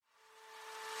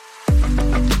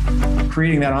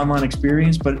creating that online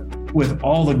experience, but with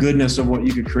all the goodness of what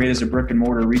you could create as a brick and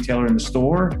mortar retailer in the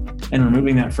store and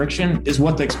removing that friction is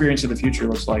what the experience of the future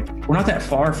looks like. We're not that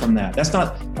far from that. That's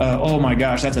not, oh my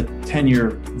gosh, that's a 10-year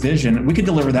vision. We could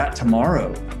deliver that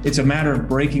tomorrow. It's a matter of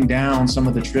breaking down some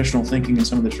of the traditional thinking and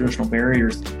some of the traditional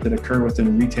barriers that occur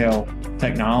within retail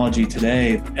technology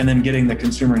today, and then getting the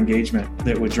consumer engagement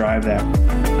that would drive that.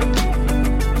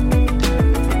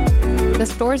 The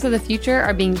stores of the future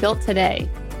are being built today.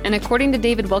 And according to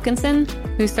David Wilkinson,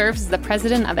 who serves as the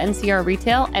president of NCR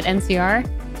Retail at NCR,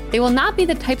 they will not be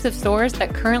the types of stores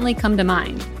that currently come to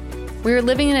mind. We are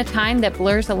living in a time that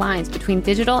blurs the lines between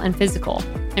digital and physical,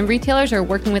 and retailers are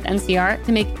working with NCR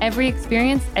to make every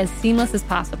experience as seamless as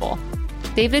possible.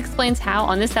 David explains how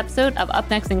on this episode of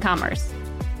Up Next in Commerce.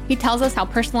 He tells us how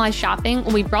personalized shopping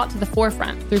will be brought to the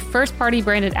forefront through first-party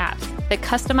branded apps that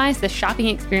customize the shopping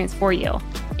experience for you.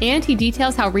 And he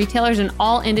details how retailers in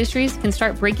all industries can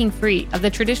start breaking free of the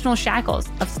traditional shackles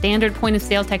of standard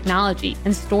point-of-sale technology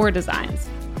and store designs.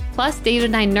 Plus,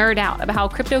 David and I nerd out about how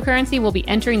cryptocurrency will be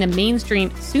entering the mainstream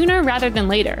sooner rather than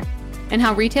later, and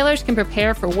how retailers can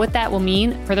prepare for what that will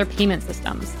mean for their payment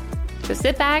systems. So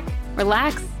sit back,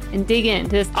 relax, and dig into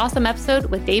this awesome episode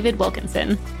with David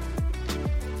Wilkinson.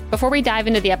 Before we dive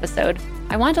into the episode,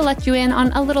 I want to let you in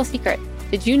on a little secret.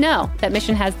 Did you know that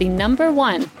Mission has the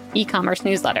 #1 e-commerce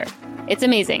newsletter? It's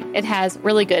amazing. It has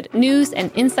really good news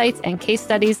and insights and case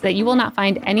studies that you will not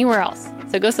find anywhere else.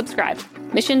 So go subscribe.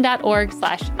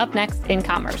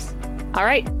 Mission.org/upnextincommerce. All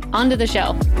right, on to the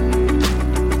show.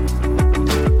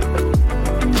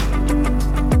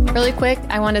 Really quick,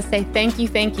 I want to say thank you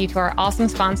to our awesome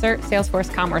sponsor,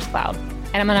 Salesforce Commerce Cloud.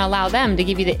 And I'm going to allow them to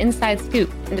give you the inside scoop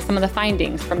into some of the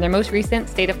findings from their most recent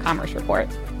State of Commerce report.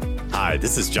 Hi,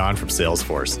 this is John from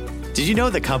Salesforce. Did you know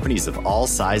that companies of all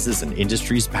sizes and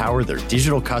industries power their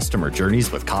digital customer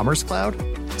journeys with Commerce Cloud?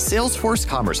 Salesforce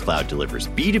Commerce Cloud delivers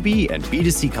B2B and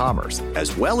B2C commerce,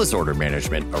 as well as order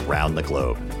management around the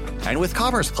globe. And with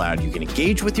Commerce Cloud, you can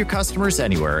engage with your customers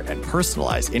anywhere and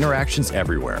personalize interactions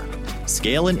everywhere.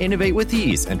 Scale and innovate with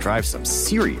ease and drive some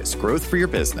serious growth for your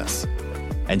business.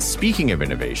 And speaking of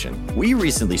innovation, we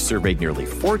recently surveyed nearly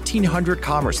 1,400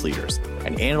 commerce leaders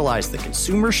and analyzed the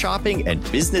consumer shopping and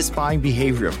business buying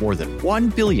behavior of more than 1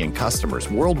 billion customers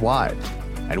worldwide.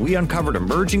 And we uncovered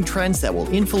emerging trends that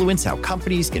will influence how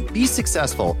companies can be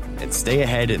successful and stay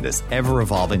ahead in this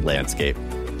ever-evolving landscape.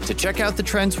 To check out the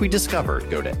trends we discovered,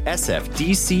 go to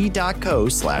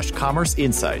sfdc.co/commerce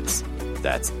insights.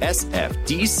 That's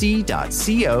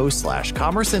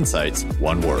sfdc.co/commerce insights,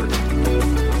 one word.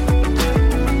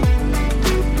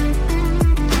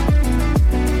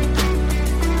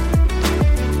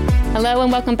 Hello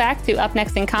and welcome back to Up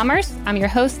Next in Commerce. I'm your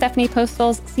host, Stephanie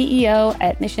Postles, CEO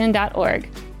at Mission.org.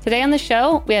 Today on the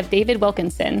show, we have David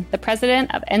Wilkinson, the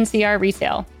president of NCR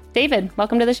Retail. David,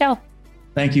 welcome to the show.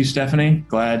 Thank you, Stephanie.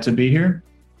 Glad to be here.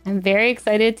 I'm very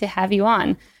excited to have you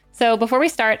on. So before we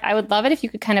start, I would love it if you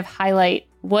could kind of highlight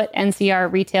what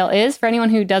NCR Retail is for anyone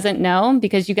who doesn't know,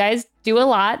 because you guys do a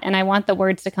lot and I want the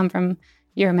words to come from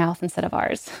your mouth instead of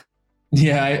ours.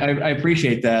 Yeah, I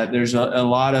appreciate that. There's a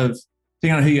lot of,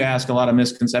 depending on who you ask, a lot of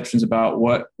misconceptions about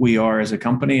what we are as a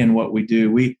company and what we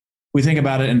do. We think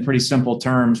about it in pretty simple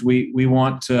terms. We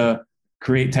want to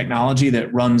create technology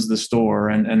that runs the store.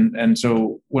 And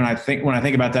so when I think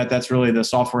about that, that's really the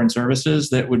software and services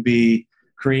that would be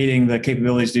creating the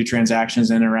capabilities to do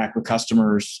transactions and interact with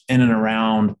customers in and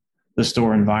around the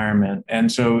store environment.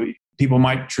 And so people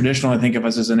might traditionally think of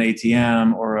us as an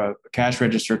ATM or a cash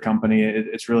register company.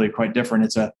 It's really quite different.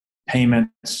 It's a payment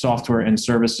software and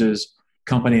services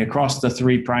company across the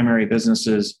three primary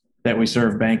businesses that we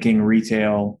serve: banking,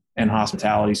 retail, and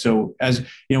hospitality. So as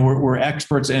you know, we're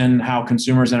experts in how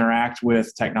consumers interact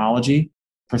with technology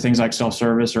for things like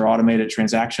self-service or automated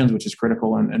transactions, which is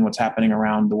critical in what's happening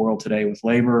around the world today with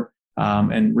labor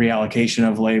and reallocation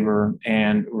of labor.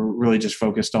 And we're really just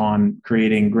focused on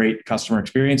creating great customer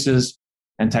experiences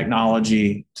and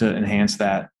technology to enhance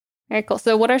that. Very cool.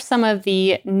 So what are some of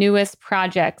the newest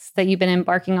projects that you've been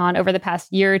embarking on over the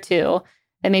past year or two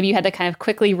that maybe you had to kind of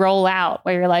quickly roll out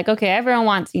where you're like, okay, everyone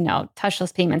wants,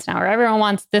 touchless payments now, or everyone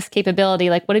wants this capability.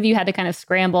 Like, what have you had to kind of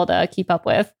scramble to keep up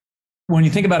with? When you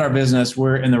think about our business,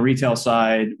 we're in the retail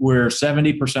side, where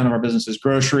 70% of our business is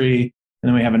grocery. And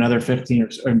then we have another 15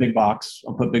 or big box.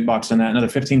 I'll put big box in that. Another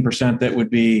 15% that would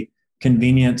be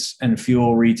convenience and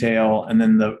fuel retail. And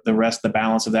then the rest, the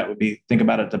balance of that would be, think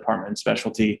about it, department and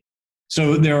specialty.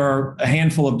 So there are a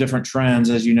handful of different trends,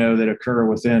 as you know, that occur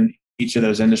within each of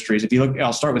those industries. If you look,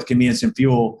 I'll start with convenience and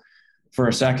fuel for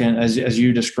a second. As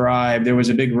you described, there was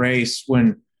a big race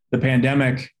when the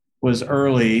pandemic was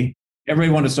early.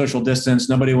 everybody wanted social distance.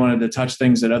 Nobody wanted to touch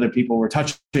things that other people were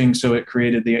touching. So it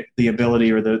created the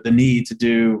ability or the need to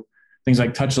do things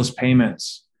like touchless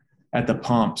payments at the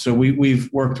pump. So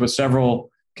we've worked with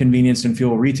several convenience and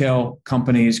fuel retail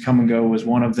companies. Come and Go was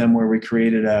one of them, where we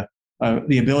created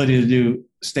the ability to do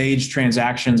staged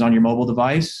transactions on your mobile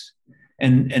device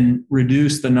and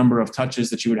reduce the number of touches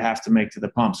that you would have to make to the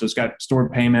pump. So it's got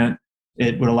stored payment.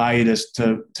 It would allow you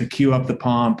to queue up the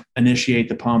pump, initiate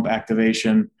the pump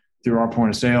activation through our point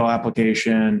of sale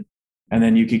application. And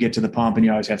then you could get to the pump, and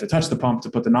you always have to touch the pump to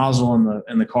put the nozzle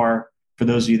in the car. For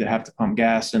those of you that have to pump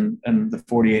gas and the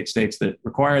 48 states that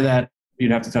require that,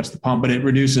 you'd have to touch the pump, but it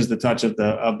reduces the touch of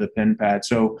the pin pad.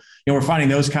 So, we're finding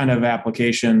those kind of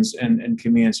applications and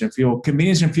convenience and fuel.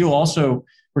 Convenience and fuel also,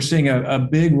 we're seeing a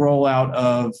big rollout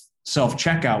of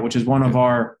self-checkout, which is one of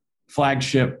our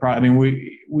flagship.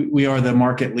 We are the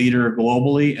market leader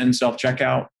globally in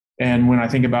self-checkout. And when I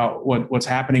think about what's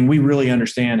happening, we really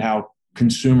understand how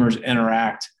consumers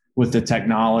interact with the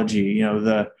technology.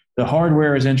 The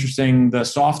hardware is interesting. The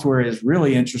software is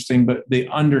really interesting, but the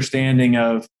understanding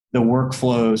of the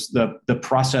workflows, the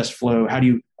process flow, how do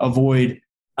you avoid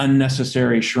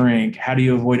unnecessary shrink? How do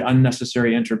you avoid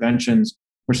unnecessary interventions?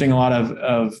 We're seeing a lot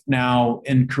of now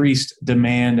increased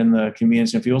demand in the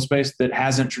convenience and fuel space that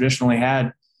hasn't traditionally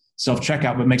had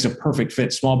self-checkout, but makes a perfect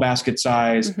fit. Small basket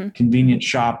size, convenient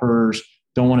shoppers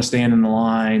don't want to stand in the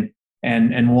line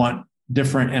and want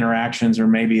different interactions, or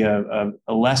maybe a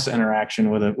less interaction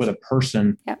with a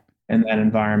person in that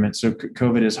environment. So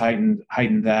COVID has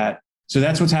heightened that. So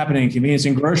that's what's happening in convenience.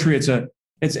 In grocery, it's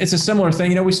a similar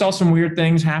thing. We saw some weird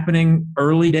things happening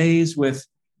early days with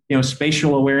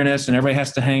spatial awareness, and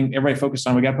everybody focused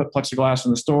on, we got to put plexiglass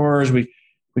in the stores. We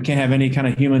can't have any kind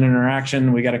of human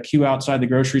interaction. We got to queue outside the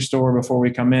grocery store before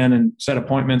we come in and set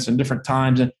appointments and different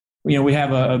times. And we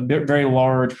have a very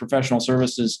large professional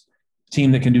services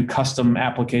team that can do custom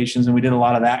applications. And we did a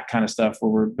lot of that kind of stuff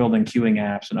where we're building queuing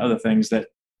apps and other things that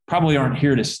probably aren't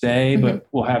here to stay, but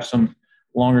will have some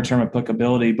longer term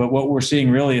applicability. But what we're seeing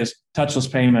really is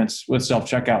touchless payments with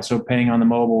self-checkout. So paying on the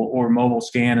mobile or mobile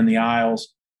scan in the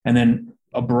aisles, and then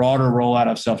a broader rollout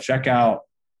of self-checkout,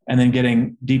 and then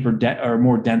getting deeper or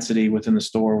more density within the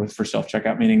store for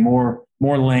self-checkout, meaning more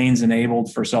lanes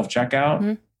enabled for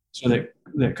self-checkout, so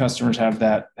that customers have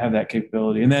that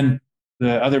capability. And then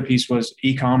the other piece was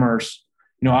e-commerce.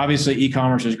 Obviously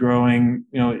e-commerce is growing.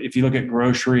 If you look at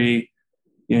grocery,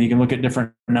 you can look at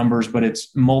different numbers, but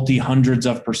it's multi-hundreds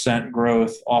of %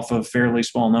 growth off of fairly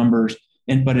small numbers.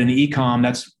 But in e-com,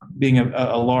 that's being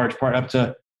a large part, up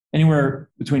to anywhere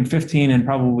between 15 and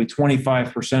probably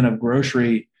 25% of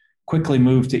grocery quickly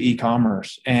moved to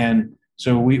e-commerce. And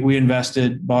so we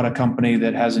bought a company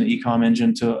that has an e-com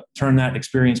engine to turn that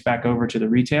experience back over to the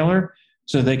retailer,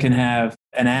 so they can have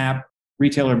an app,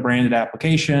 retailer branded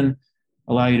application,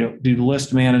 allow you to do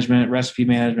list management, recipe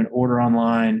management, order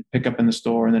online, pick up in the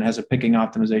store, and then has a picking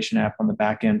optimization app on the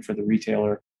back end for the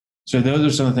retailer. So those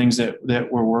are some of the things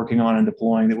that we're working on and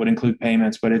deploying that would include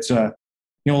payments. But it's a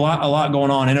lot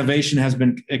going on. Innovation has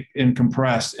been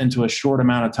compressed into a short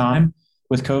amount of time.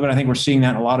 With COVID, I think we're seeing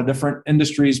that in a lot of different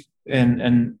industries,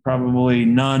 and probably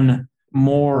none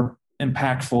more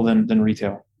impactful than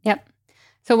retail. Yep.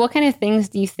 So what kind of things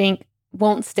do you think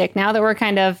won't stick now that we're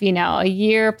kind of, a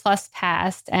year plus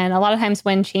past? And a lot of times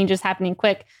when change is happening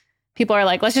quick, people are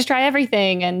like, let's just try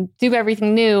everything and do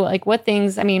everything new. Like what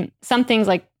things, some things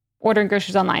like ordering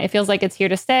groceries online, it feels like it's here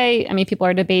to stay. People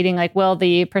are debating like, will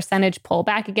the percentage pull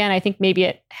back again? I think maybe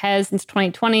it has since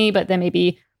 2020, but then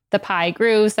maybe the pie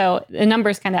grew. So the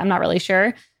numbers I'm not really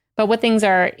sure. But what things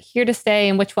are here to stay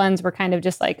and which ones were kind of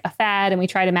just like a fad and we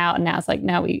tried them out and now it's like,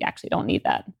 no, we actually don't need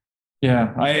that.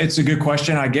 Yeah, it's a good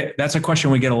question. That's a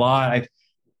question we get a lot.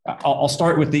 I'll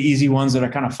start with the easy ones that are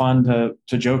kind of fun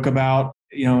to joke about,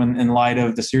 in light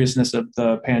of the seriousness of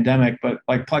the pandemic, but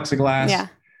like plexiglass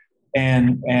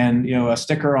and a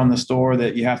sticker on the store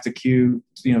that you have to queue,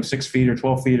 6 feet or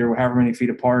 12 feet or however many feet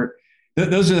apart.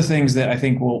 Those are the things that I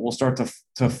think will start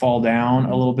to fall down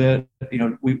a little bit.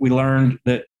 We learned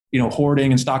that,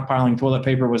 hoarding and stockpiling toilet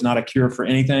paper was not a cure for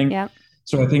anything. Yeah.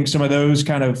 So I think some of those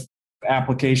kind of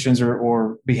applications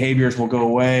or behaviors will go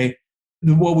away.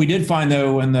 What we did find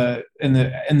though in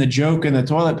the joke in the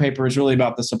toilet paper is really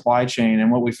about the supply chain.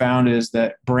 And what we found is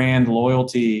that brand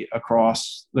loyalty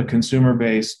across the consumer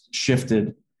base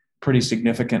shifted pretty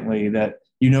significantly, that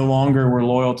you no longer were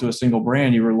loyal to a single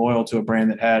brand, you were loyal to a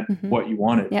brand that had what you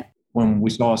wanted when we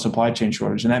saw a supply chain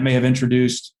shortage. And that may have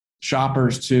introduced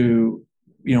shoppers to,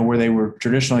 where they were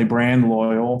traditionally brand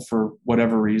loyal for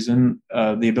whatever reason,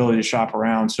 the ability to shop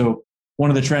around. So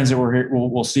one of the trends that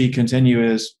we'll see continue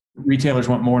is retailers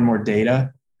want more and more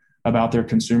data about their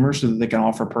consumers so that they can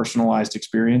offer personalized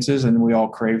experiences. And we all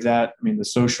crave that. I mean, the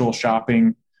social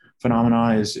shopping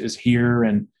phenomena is here,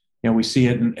 and we see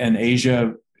it in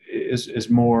Asia is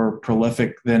more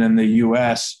prolific than in the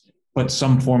US, but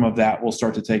some form of that will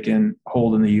start to take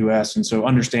hold in the US. And so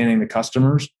understanding the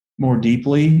customers more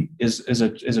deeply is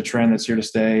a trend that's here to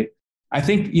stay. I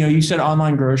think, you said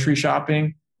online grocery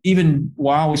shopping. Even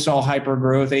while we saw hyper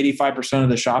growth, 85% of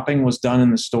the shopping was done in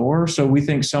the store. So we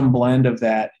think some blend of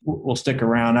that will stick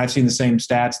around. I've seen the same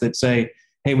stats that say,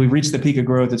 hey, we've reached the peak of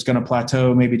growth. It's going to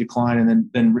plateau, maybe decline,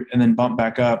 and then bump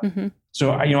back up. Mm-hmm.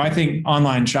 So, I think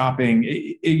online shopping,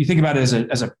 you think about it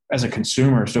as a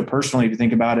consumer. So personally, if you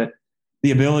think about it, the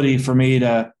ability for me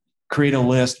to create a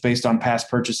list based on past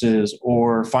purchases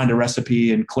or find a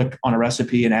recipe and click on a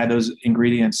recipe and add those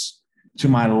ingredients to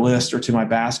my list or to my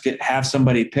basket, have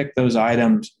somebody pick those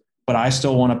items, but I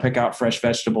still want to pick out fresh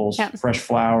vegetables, fresh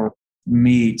flour,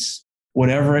 meats,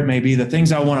 whatever it may be, the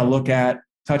things I want to look at,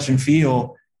 touch and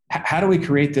feel. How do we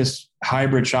create this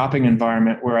hybrid shopping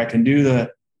environment where I can do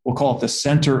we'll call it the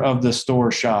center of the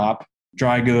store shop,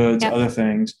 dry goods, other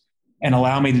things, and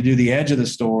allow me to do the edge of the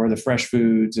store, the fresh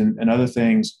foods and other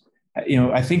things.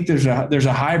 I think there's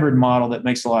a hybrid model that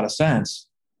makes a lot of sense.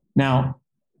 Now,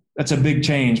 that's a big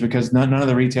change because none of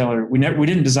the retailer, we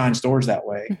didn't design stores that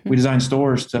way. Mm-hmm. We designed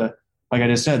stores to, like I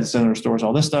just said, the center of the stores,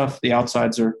 all this stuff. The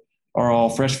outsides are all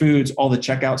fresh foods. All the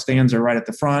checkout stands are right at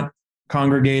the front,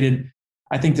 congregated.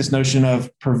 I think this notion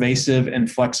of pervasive and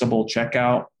flexible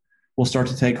checkout will start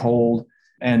to take hold.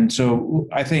 And so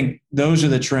I think those are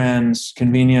the trends: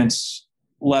 convenience,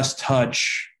 less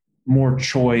touch, more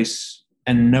choice,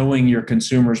 and knowing your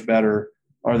consumers better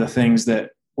are the things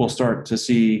that we'll start to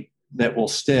see that will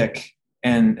stick,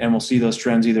 and we'll see those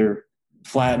trends either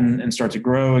flatten and start to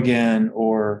grow again,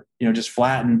 or just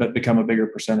flatten but become a bigger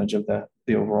percentage of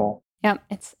the overall. Yeah,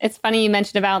 it's funny you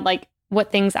mentioned about like what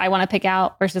things I want to pick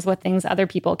out versus what things other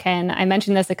people can. I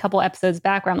mentioned this a couple episodes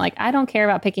back where I'm like, I don't care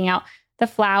about picking out the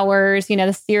flours,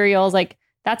 the cereals, like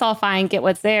that's all fine, get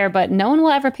what's there, but no one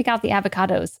will ever pick out the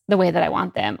avocados the way that I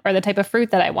want them or the type of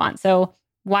fruit that I want. So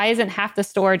why isn't half the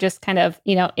store just kind of,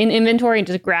 in inventory and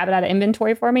just grab it out of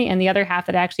inventory for me? And the other half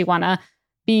that I actually want to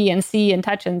be and see and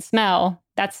touch and smell,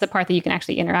 that's the part that you can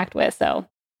actually interact with. So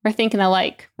we're thinking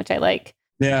alike, which I like.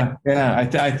 Yeah. I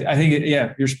think,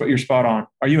 you're spot on.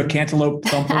 Are you a cantaloupe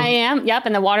thumper? I am. Yep.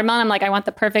 And the watermelon, I'm like, I want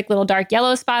the perfect little dark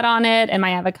yellow spot on it. And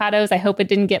my avocados, I hope it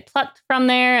didn't get plucked from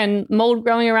there and mold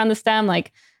growing around the stem.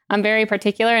 Like, I'm very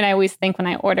particular. And I always think when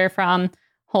I order from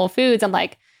Whole Foods, I'm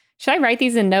like, should I write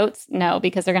these in notes? No,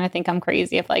 because they're going to think I'm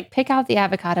crazy. If like, pick out the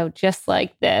avocado just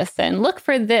like this and look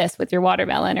for this with your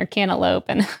watermelon or cantaloupe.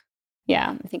 And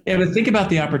I think. Yeah, but think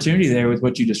about the opportunity there with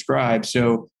what you described.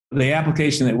 So the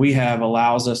application that we have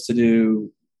allows us to do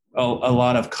a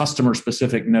lot of customer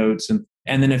specific notes.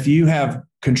 And then if you have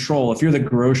control, if you're the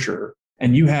grocer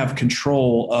and you have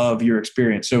control of your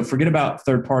experience. So forget about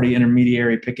third party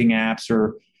intermediary picking apps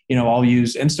or, I'll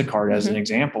use Instacart as an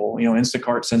example.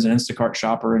 Instacart sends an Instacart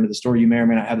shopper into the store. You may or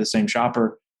may not have the same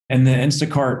shopper. And the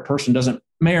Instacart person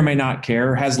may or may not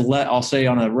care, I'll say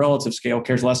on a relative scale,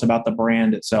 cares less about the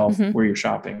brand itself where you're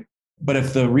shopping. But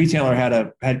if the retailer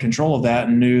had control of that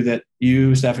and knew that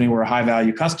you, Stephanie, were a high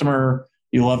value customer,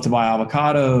 you love to buy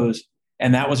avocados,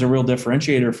 and that was a real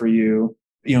differentiator for you,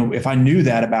 if I knew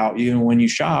that about you and when you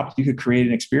shopped, you could create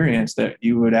an experience that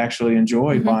you would actually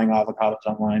enjoy buying avocados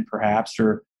online, perhaps,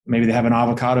 or maybe they have an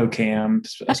avocado cam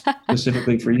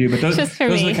specifically for you. But those are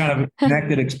the kind of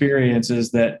connected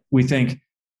experiences that we think,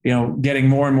 getting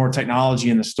more and more technology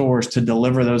in the stores to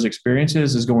deliver those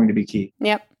experiences is going to be key.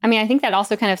 Yep. I mean, I think that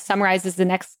also kind of summarizes the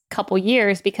next couple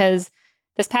years, because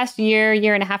this past year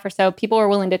and a half or so, people were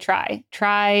willing to try,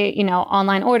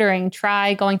 online ordering,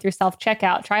 try going through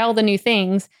self-checkout, try all the new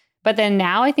things. But then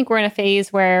now I think we're in a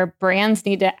phase where brands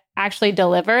need to actually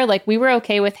deliver. Like, we were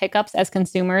okay with hiccups as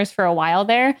consumers for a while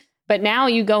there, but now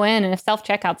you go in and if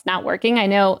self-checkout's not working, I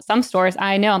know some stores,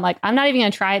 I'm like, I'm not even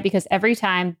going to try it, because every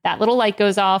time that little light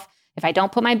goes off, if I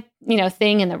don't put my,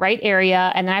 thing in the right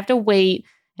area and then I have to wait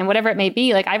and whatever it may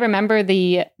be, like I remember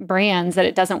the brands that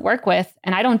it doesn't work with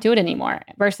and I don't do it anymore,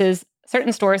 versus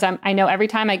certain stores I know every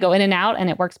time I go in and out and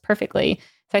it works perfectly.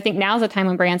 So I think now's the time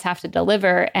when brands have to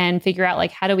deliver and figure out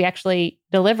like, how do we actually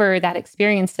deliver that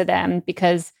experience to them?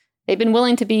 Because they've been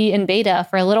willing to be in beta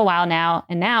for a little while now.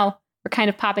 And now we're kind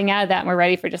of popping out of that and we're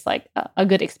ready for just like a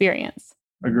good experience.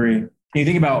 Agree. You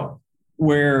think about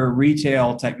where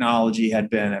retail technology had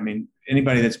been. I mean,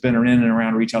 anybody that's been in and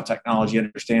around retail technology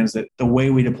understands that the way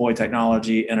we deploy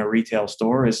technology in a retail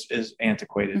store is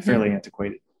antiquated, fairly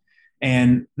antiquated.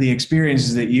 And the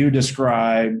experiences that you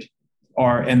described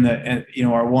are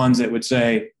ones that would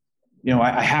say,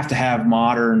 I have to have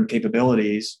modern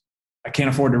capabilities. I can't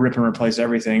afford to rip and replace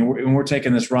everything. And we're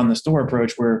taking this run the store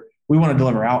approach where we want to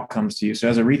deliver outcomes to you. So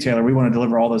as a retailer, we want to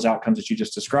deliver all those outcomes that you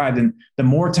just described. And the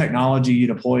more technology you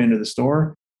deploy into the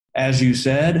store, as you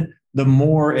said, the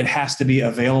more it has to be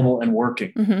available and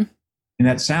working. Mm-hmm. And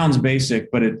that sounds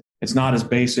basic, but it's not as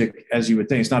basic as you would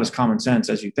think. It's not as common sense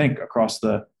as you think across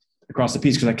the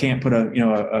piece, because I can't put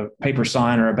a paper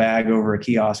sign or a bag over a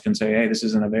kiosk and say, hey, this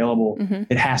isn't available. Mm-hmm.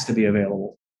 It has to be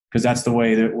available, because that's the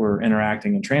way that we're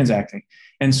interacting and transacting.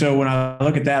 And so when I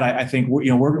look at that, I think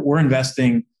we're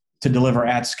investing to deliver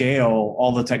at scale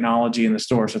all the technology in the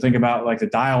store. So think about like the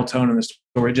dial tone in the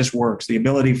store. It just works. The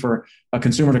ability for a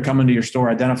consumer to come into your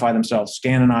store, identify themselves,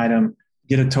 scan an item,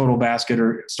 get a total basket,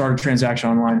 or start a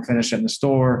transaction online, finish it in the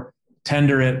store,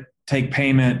 tender it, take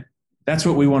payment. That's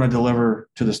what we want to deliver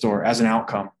to the store as an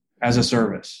outcome, as a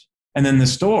service. And then the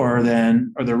store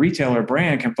then, or the retailer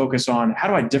brand, can focus on, how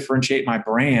do I differentiate my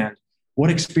brand? What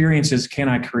experiences can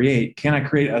I create? Can I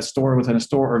create a store within a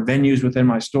store, or venues within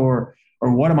my store?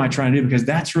 Or what am I trying to do? Because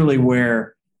that's really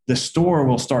where the store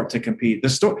will start to compete.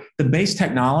 The base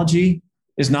technology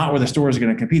is not where the store is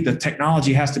going to compete. The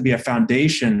technology has to be a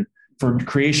foundation for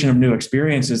creation of new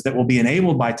experiences that will be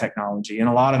enabled by technology. And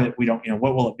a lot of it, we don't,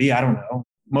 what will it be? I don't know.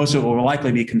 Most of it will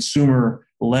likely be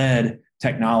consumer-led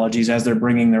technologies as they're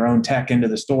bringing their own tech into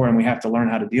the store, and we have to learn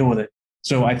how to deal with it.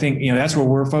 So I think, that's where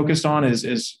we're focused on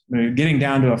is getting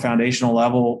down to a foundational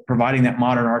level, providing that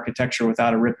modern architecture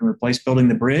without a rip and replace, building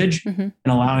the bridge, mm-hmm. and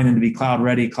allowing them to be cloud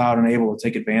ready, cloud enabled, to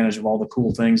take advantage of all the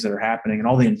cool things that are happening and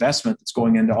all the investment that's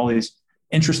going into all these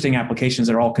interesting applications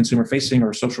that are all consumer facing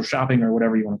or social shopping or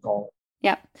whatever you want to call it.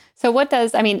 Yeah. So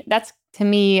that's to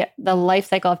me, the life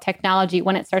cycle of technology,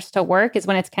 when it starts to work, is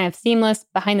when it's kind of seamless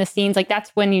behind the scenes. Like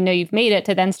that's when you've made it,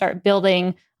 to then start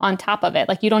building on top of it.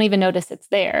 Like you don't even notice it's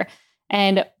there.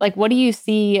 And like, what do you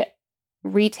see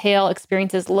retail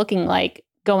experiences looking like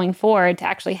going forward to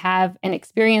actually have an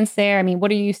experience there? I mean,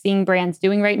 what are you seeing brands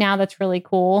doing right now that's really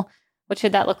cool? What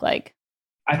should that look like?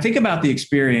 I think about the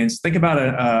experience. Think about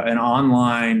an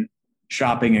online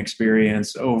shopping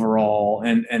experience overall,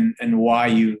 and why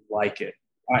you like it.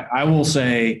 I will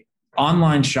say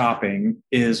online shopping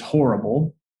is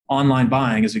horrible. Online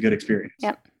buying is a good experience.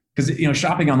 Yep. Because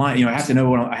shopping online, I have to know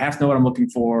what I'm looking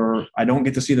for. I don't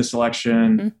get to see the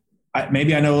selection. Mm-hmm.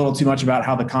 Maybe I know a little too much about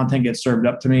how the content gets served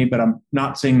up to me, but I'm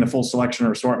not seeing the full selection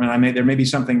or assortment. There may be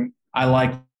something I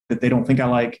like that they don't think I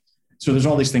like. So there's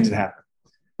all these things that happen.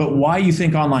 But why you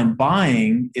think online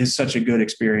buying is such a good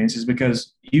experience is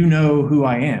because you know who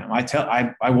I am.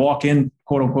 I walk in,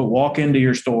 quote unquote, walk into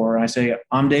your store and I say,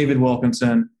 I'm David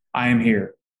Wilkinson. I am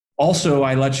here. Also,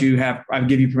 I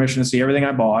give you permission to see everything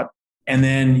I bought. And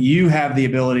then you have the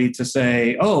ability to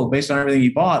say, oh, based on everything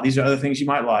you bought, these are other things you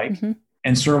might like, mm-hmm.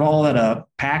 and serve all that up,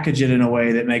 package it in a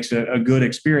way that makes a good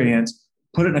experience,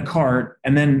 put it in a cart.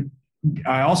 And then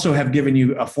I also have given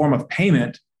you a form of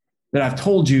payment that I've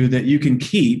told you that you can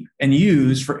keep and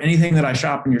use for anything that I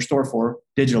shop in your store for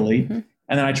digitally. Mm-hmm.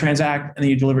 And then I transact, and then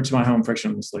you deliver it to my home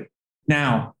frictionlessly.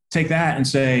 Now, take that and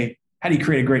say, how do you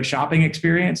create a great shopping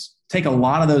experience? Take a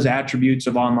lot of those attributes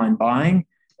of online buying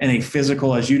and a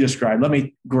physical, as you described. Let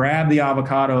me grab the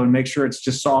avocado and make sure it's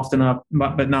just soft enough,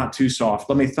 but not too soft.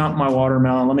 Let me thump my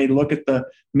watermelon. Let me look at the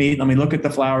meat. Let me look at the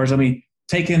flowers. Let me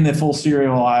take in the full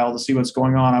cereal aisle to see what's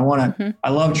going on. I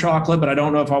love chocolate, but I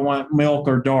don't know if I want milk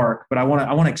or dark, but I want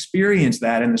to experience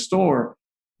that in the store,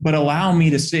 but allow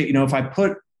me to see, if I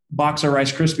put box of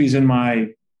Rice Krispies in my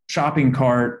shopping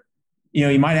cart,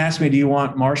 you might ask me, do you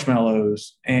want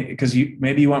marshmallows? Because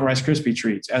maybe you want Rice Krispie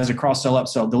treats as a cross-sell,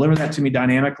 upsell. Deliver that to me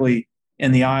dynamically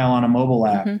in the aisle on a mobile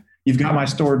app. Mm-hmm. You've got my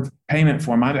stored payment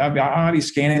form. I'll be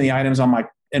scanning the items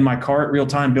in my cart real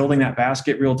time, building that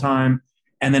basket real time,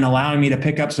 and then allowing me to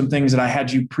pick up some things that I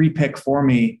had you pre-pick for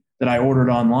me that I ordered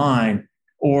online.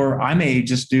 Or I may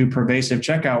just do pervasive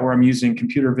checkout where I'm using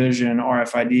computer vision,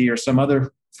 RFID, or some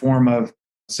other form of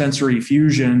sensory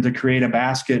fusion to create a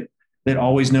basket that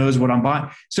always knows what I'm buying.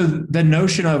 So the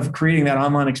notion of creating that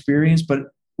online experience, but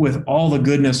with all the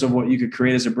goodness of what you could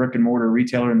create as a brick and mortar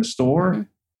retailer in the store, mm-hmm.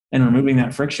 and removing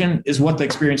that friction, is what the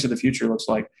experience of the future looks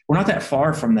like. We're not that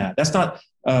far from that. That's not,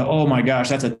 oh my gosh,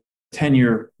 that's a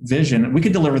 10-year vision. We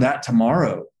could deliver that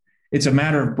tomorrow. It's a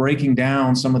matter of breaking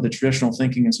down some of the traditional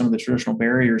thinking and some of the traditional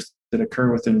barriers that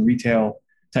occur within retail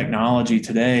technology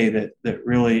today that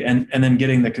really, and then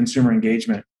getting the consumer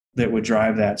engagement that would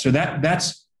drive that. So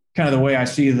that's kind of the way I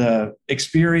see the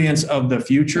experience of the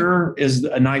future, is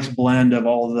a nice blend of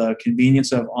all the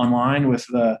convenience of online with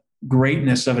the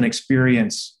greatness of an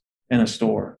experience in a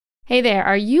store. Hey there,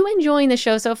 are you enjoying the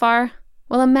show so far?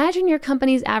 Well, imagine your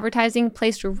company's advertising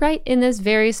placed right in this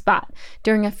very spot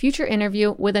during a future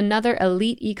interview with another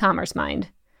elite e-commerce mind.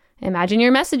 Imagine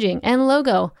your messaging and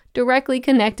logo directly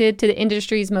connected to the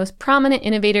industry's most prominent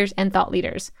innovators and thought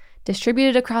leaders,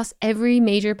 distributed across every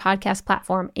major podcast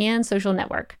platform and social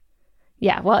network.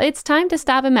 Yeah, well, it's time to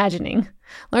stop imagining.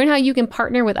 Learn how you can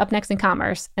partner with UpNext in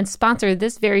Commerce and sponsor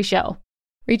this very show.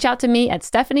 Reach out to me at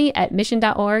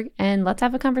Stephanie@mission.org and let's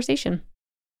have a conversation.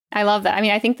 I love that. I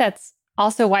mean, I think that's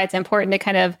also why it's important to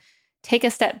kind of take a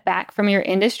step back from your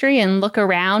industry and look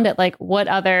around at like what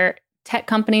other tech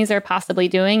companies are possibly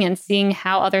doing and seeing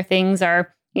how other things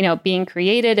are, being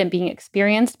created and being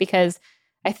experienced. Because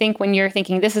I think when you're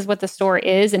thinking this is what the store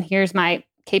is and here's my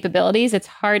capabilities, it's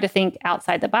hard to think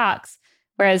outside the box.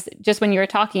 Whereas just when you were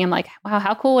talking, I'm like, wow,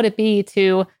 how cool would it be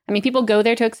people go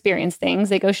there to experience things.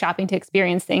 They go shopping to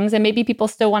experience things. And maybe people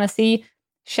still want to see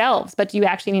shelves, but do you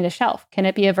actually need a shelf? Can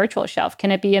it be a virtual shelf? Can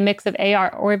it be a mix of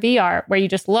AR or VR where you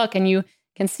just look and you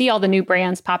can see all the new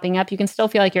brands popping up? You can still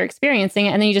feel like you're experiencing it.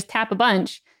 And then you just tap a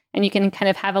bunch and you can kind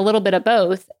of have a little bit of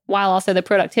both while also the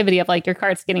productivity of like your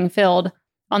cart's getting filled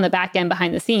on the back end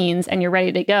behind the scenes and you're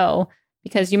ready to go.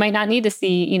 Because you might not need to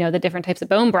see, the different types of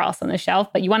bone broths on the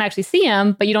shelf, but you want to actually see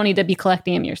them, but you don't need to be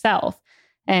collecting them yourself.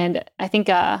 And I think,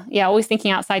 always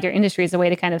thinking outside your industry is a way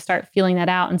to kind of start feeling that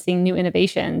out and seeing new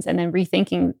innovations and then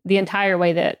rethinking the entire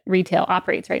way that retail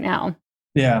operates right now.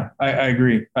 Yeah, I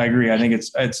agree. I think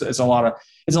it's a lot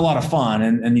of fun.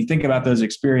 And you think about those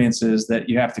experiences that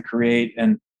you have to create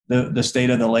and the state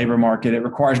of the labor market. It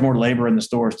requires more labor in the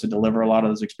stores to deliver a lot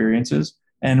of those experiences.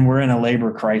 And we're in a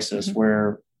labor crisis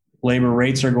where labor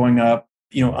rates are going up.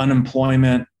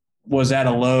 Unemployment was at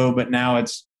a low, but now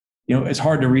it's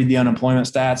hard to read the unemployment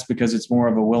stats because it's more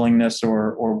of a willingness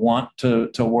or want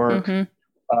to work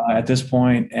at this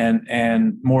point,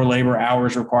 and more labor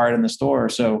hours required in the store.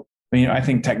 So, I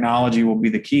think technology will be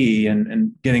the key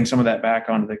and getting some of that back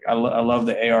onto I love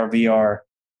the AR, VR,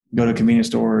 go to a convenience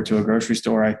store or to a grocery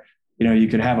store. You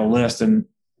could have a list and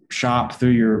shop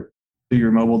through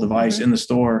your mobile device in the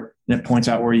store, and it points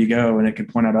out where you go, and it can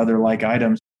point out other like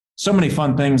items. So many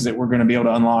fun things that we're going to be able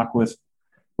to unlock with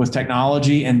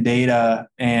technology and data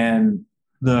and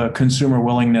the consumer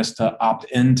willingness to opt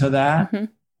into that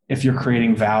if you're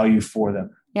creating value for them.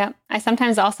 Yeah. I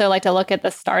sometimes also like to look at the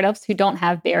startups who don't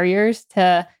have barriers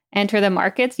to enter the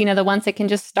markets, the ones that can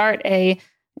just start a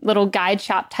little guide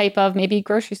shop type of maybe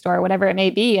grocery store or whatever it may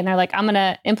be. And they're like, I'm going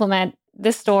to implement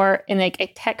this store in like a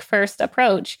tech first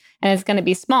approach, and it's going to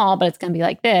be small, but it's going to be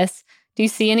like this. Do you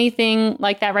see anything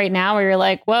like that right now where you're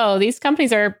like, whoa, these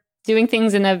companies are doing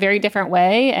things in a very different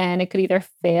way and it could either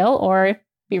fail or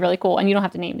be really cool? And you don't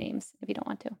have to name names if you don't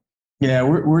want to. Yeah,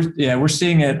 we're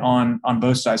seeing it on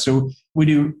both sides. So we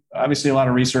do obviously a lot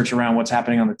of research around what's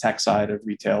happening on the tech side of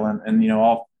retail, and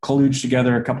I'll collude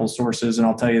together a couple of sources, and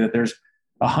I'll tell you that there's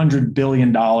 $100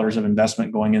 billion of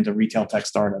investment going into retail tech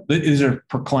startups. These are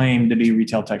proclaimed to be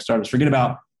retail tech startups. Forget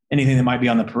about anything that might be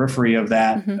on the periphery of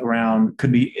that around,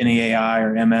 could be any AI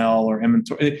or ML or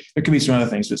inventory. There could be some other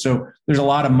things. So there's a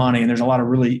lot of money and there's a lot of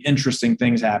really interesting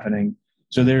things happening.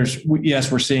 So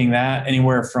we're seeing that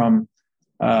anywhere from,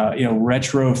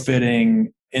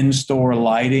 retrofitting in-store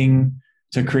lighting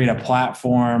to create a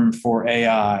platform for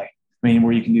AI.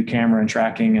 Where you can do camera and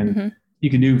tracking and you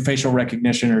can do facial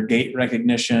recognition or gait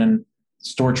recognition,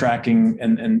 store tracking,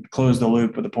 and close the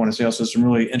loop with the point of sale. So some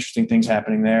really interesting things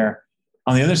happening there.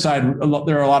 On the other side,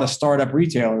 there are a lot of startup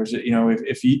retailers.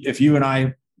 If you and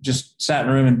I just sat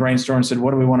in a room and brainstormed and said, what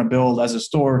do we want to build as a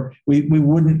store? We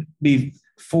wouldn't be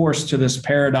forced to this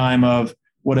paradigm of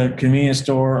what a convenience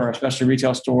store or a specialty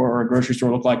retail store or a grocery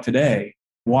store look like today.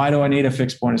 Why do I need a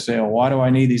fixed point of sale? Why do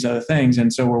I need these other things?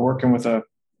 And so we're working with a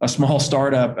small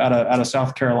startup out of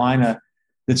South Carolina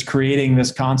that's creating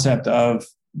this concept of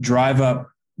drive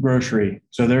up grocery.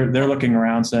 So they're looking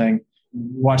around saying,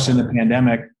 watching the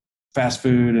pandemic, fast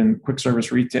food and quick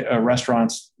service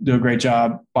restaurants do a great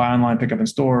job, buy online, pick up in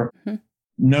store.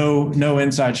 No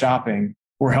inside shopping.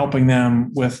 We're helping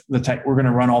them with the tech. We're going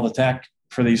to run all the tech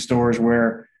for these stores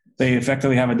where they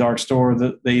effectively have a dark store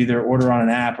that they either order on an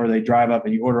app or they drive up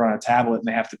and you order on a tablet and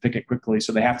they have to pick it quickly.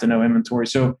 So they have to know inventory.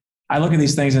 So I look at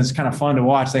these things and it's kind of fun to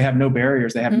watch. They have no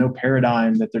barriers. They have no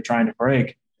paradigm that they're trying to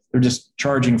break. They're just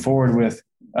charging forward with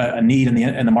a need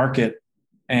in the market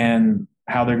and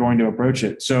how they're going to approach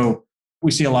it. So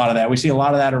we see a lot of that. We see a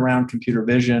lot of that around computer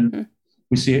vision.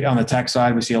 We see it on the tech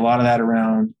side. We see a lot of that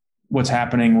around what's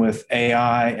happening with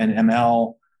AI and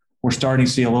ML. We're starting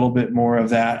to see a little bit more of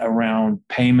that around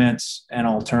payments and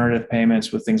alternative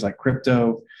payments with things like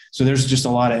crypto. So there's just a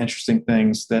lot of interesting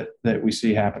things that we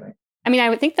see happening. I mean, I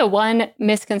would think the one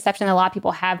misconception that a lot of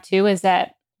people have too is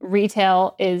that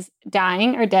retail is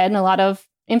dying or dead. And a lot of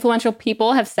influential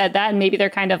people have said that, and maybe they're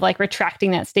kind of like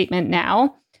retracting that statement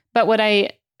now. But what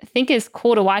I think is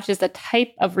cool to watch is the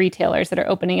type of retailers that are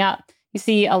opening up. You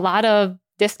see a lot of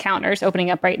discounters opening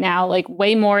up right now, like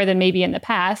way more than maybe in the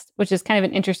past, which is kind of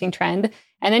an interesting trend.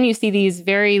 And then you see these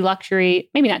very luxury,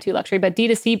 maybe not too luxury, but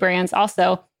D2C brands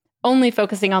also only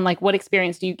focusing on like, what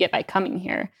experience do you get by coming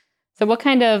here? So what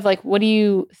do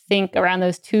you think around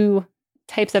those two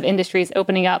types of industries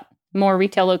opening up more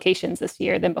retail locations this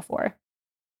year than before?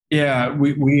 Yeah,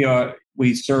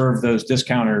 we serve those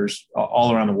discounters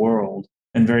all around the world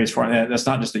in various forms. That's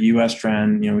not just a U.S.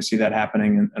 trend. We see that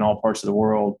happening in all parts of the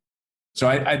world. So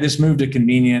this move to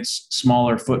convenience,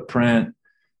 smaller footprint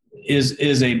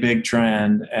is a big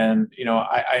trend. And,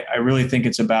 I really think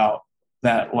it's about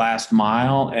that last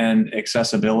mile and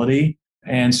accessibility.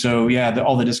 And so,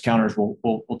 all the discounters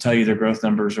will tell you their growth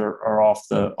numbers are off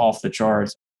the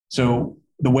charts. So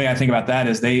the way I think about that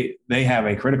is they have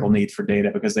a critical need for data,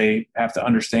 because they have to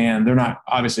understand they're not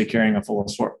obviously carrying a full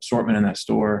assortment in that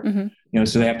store. Mm-hmm.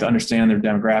 So they have to understand their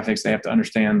demographics. They have to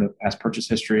understand the past purchase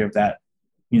history of that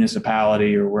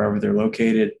municipality or wherever they're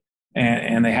located.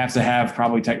 And they have to have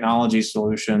probably technology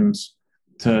solutions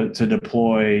to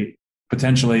deploy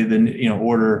potentially the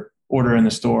order in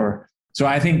the store. So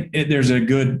I think there's a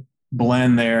good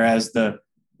blend there, as the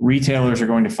retailers are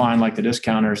going to find, like the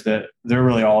discounters, that they're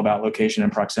really all about location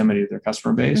and proximity to their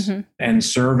customer base, mm-hmm. and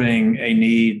serving a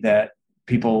need that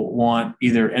people want,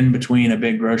 either in between a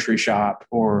big grocery shop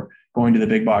or going to the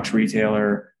big box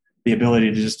retailer. The ability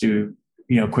to just do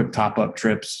quick top-up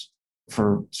trips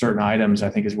for certain items, I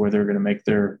think, is where they're going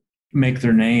to make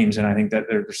their names. And I think that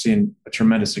they're seeing a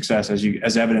tremendous success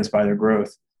as evidenced by their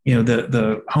growth.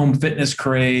 The home fitness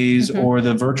craze, mm-hmm. or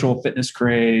the virtual fitness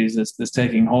craze that's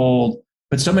taking hold.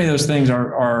 But so many of those things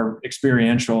are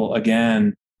experiential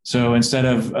again. So instead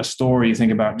of a store, you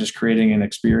think about just creating an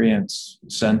experience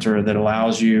center that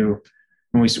allows you.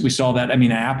 And we saw that.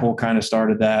 Apple kind of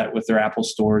started that with their Apple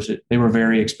stores. They were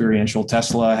very experiential.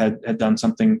 Tesla had done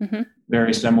something mm-hmm.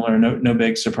 very similar. No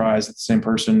big surprise that the same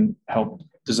person helped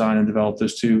design and develop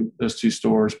those two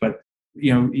stores. But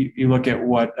you look at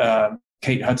what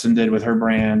Kate Hudson did with her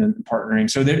brand and partnering.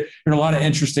 So there are a lot of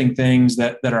interesting things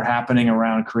that are happening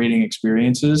around creating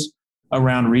experiences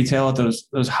around retail at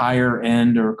those higher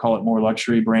end, or call it more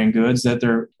luxury brand goods.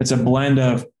 It's a blend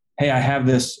of, hey, I have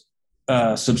this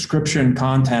subscription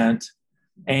content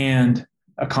and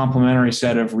a complementary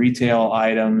set of retail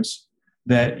items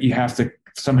that you have to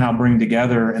somehow bring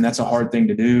together, and that's a hard thing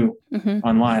to do mm-hmm.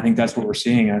 online. I think that's what we're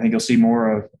seeing. I think you'll see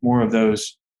more of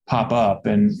those pop up,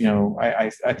 and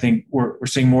I think we're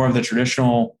seeing more of the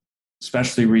traditional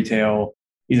specialty retail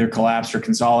either collapse or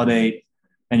consolidate,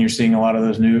 and you're seeing a lot of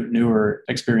those newer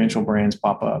experiential brands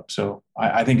pop up. So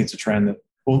I think it's a trend that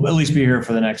will at least be here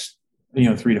for the next 3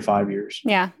 to 5 years.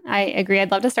 Yeah, I agree.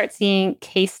 I'd love to start seeing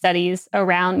case studies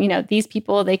around, these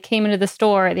people, they came into the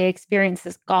store, they experienced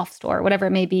this golf store, whatever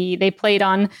it may be. They played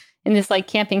in this like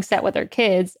camping set with their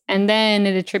kids, and then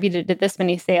it attributed to this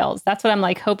many sales. That's what I'm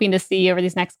like hoping to see over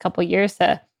these next couple of years.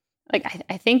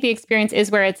 I think the experience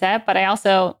is where it's at, but I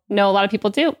also know a lot of people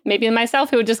too, maybe myself,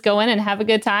 who would just go in and have a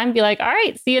good time, be like, all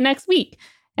right, see you next week.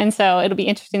 And so it'll be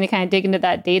interesting to kind of dig into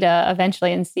that data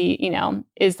eventually and see,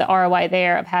 is the ROI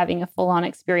there of having a full-on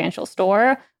experiential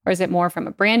store, or is it more from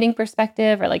a branding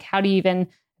perspective, or like, how do you even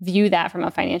view that from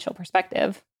a financial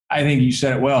perspective? I think you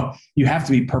said it well. You have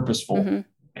to be purposeful mm-hmm.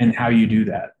 in how you do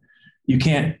that. You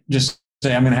can't just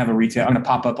say, I'm going to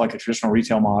pop up like a traditional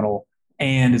retail model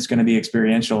and it's going to be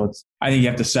experiential. I think you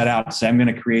have to set out to say, I'm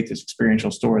going to create this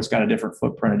experiential store. It's got a different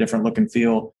footprint, a different look and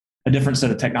feel, a different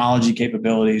set of technology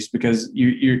capabilities, because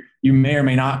you may or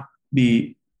may not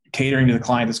be catering to the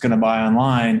client that's going to buy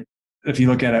online. If you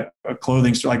look at a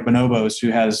clothing store like Bonobos, who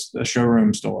has a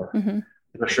showroom store, mm-hmm.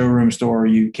 a showroom store,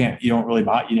 you don't really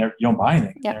buy, you don't buy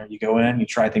anything. Yep. You go in, you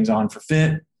try things on for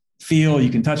fit, feel, you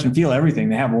can touch and feel everything.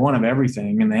 They have one of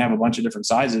everything, and they have a bunch of different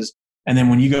sizes. And then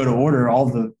when you go to order, all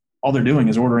they're doing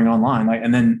is ordering online.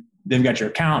 And then they've got your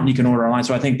account and you can order online.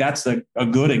 So I think that's a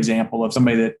good example of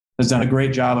somebody that has done a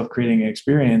great job of creating an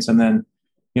experience. And then,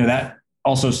 that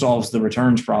also solves the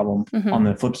returns problem mm-hmm. on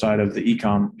the flip side of the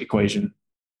e-com equation.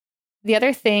 The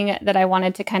other thing that I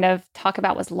wanted to kind of talk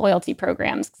about was loyalty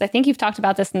programs, because I think you've talked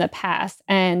about this in the past.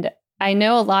 And I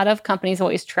know a lot of companies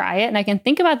always try it. And I can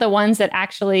think about the ones that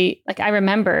actually, I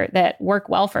remember that work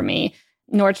well for me.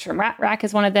 Nordstrom Rack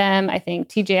is one of them. I think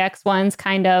TJX one's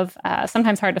kind of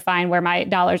sometimes hard to find where my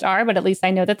dollars are, but at least I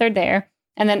know that they're there.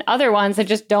 And then other ones that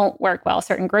just don't work well.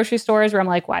 Certain grocery stores where I'm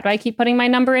like, why do I keep putting my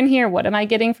number in here? What am I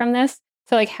getting from this?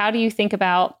 So how do you think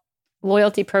about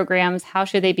loyalty programs? How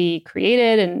should they be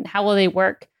created and how will they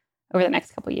work over the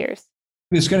next couple of years?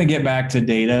 It's going to get back to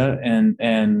data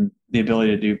and the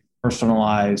ability to do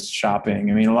personalized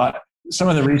shopping. I mean, some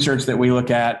of the research that we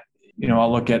look at,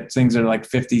 I'll look at things that are like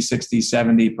 50, 60,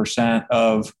 70%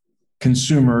 of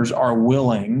consumers are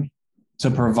willing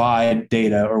to provide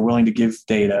data or willing to give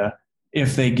data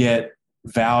if they get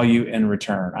value in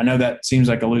return. I know that seems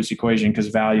like a loose equation because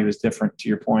value is different, to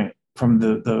your point, from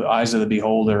the eyes of the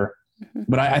beholder. Mm-hmm.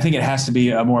 But I think it has to be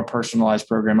a more personalized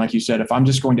program. Like you said, if I'm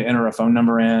just going to enter a phone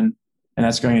number in and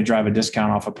that's going to drive a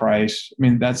discount off a price, I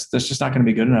mean, that's just not going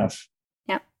to be good enough.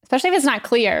 Yeah. Especially if it's not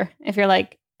clear. If you're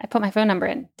like, I put my phone number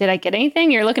in, did I get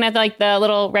anything? You're looking at like the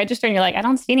little register and you're like, I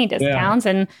don't see any discounts.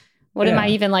 Yeah. And what am I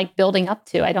even like building up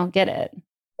to? I don't get it.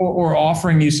 Or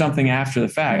offering you something after the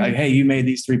fact. Mm-hmm. Like, hey, you made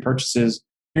these 3 purchases.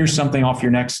 Here's something off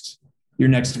your next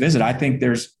visit. I think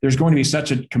there's going to be such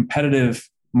a competitive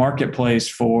marketplace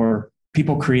for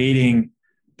people creating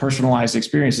personalized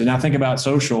experiences. Now think about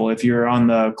social. If you're on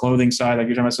the clothing side, like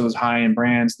you're talking about those high-end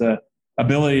brands, the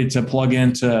ability to plug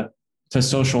into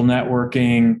social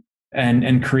networking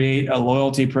and create a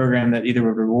loyalty program that either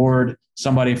would reward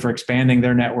somebody for expanding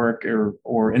their network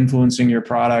or influencing your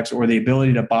products, or the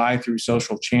ability to buy through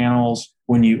social channels.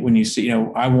 When you see,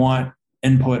 I want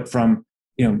input from,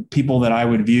 people that I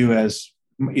would view as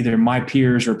either my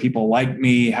peers or people like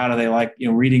me. How do they like,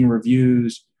 reading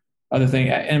reviews, other thing,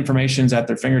 information's at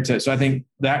their fingertips. So I think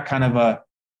that kind of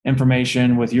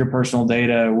information with your personal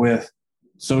data, with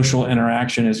social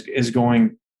interaction is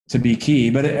going to be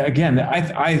key. But again,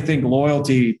 I think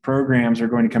loyalty programs are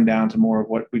going to come down to more of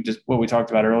what we talked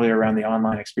about earlier around the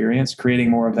online experience, creating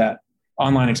more of that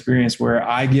online experience where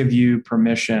I give you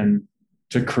permission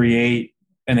to create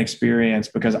an experience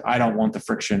because I don't want the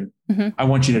friction. Mm-hmm. I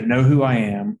want you to know who I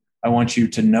am. I want you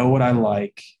to know what I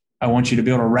like. I want you to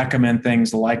be able to recommend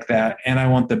things like that. And I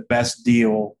want the best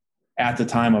deal at the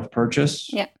time of purchase.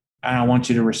 Yeah. And I want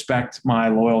you to respect my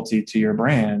loyalty to your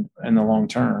brand in the long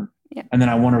term. Yeah. And then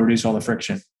I want to reduce all the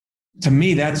friction. To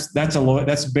me, that's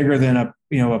bigger than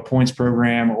a points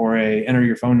program or a enter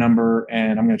your phone number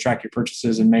and I'm going to track your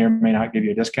purchases and may or may not give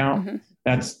you a discount. Mm-hmm.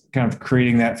 That's kind of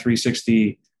creating that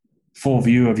 360 full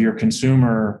view of your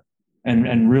consumer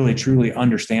and really truly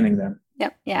understanding them.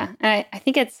 Yep. Yeah. And I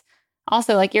think it's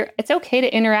also like it's okay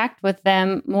to interact with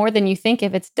them more than you think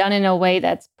if it's done in a way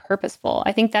that's purposeful.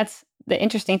 I think that's the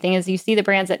interesting thing is you see the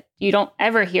brands that you don't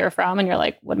ever hear from and you're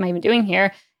like, what am I even doing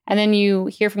here? And then you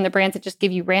hear from the brands that just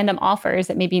give you random offers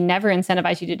that maybe never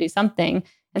incentivize you to do something.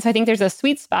 And so I think there's a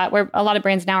sweet spot where a lot of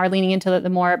brands now are leaning into the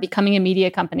more becoming a media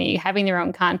company, having their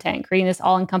own content, creating this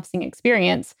all-encompassing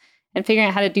experience, and figuring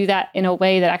out how to do that in a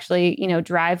way that actually,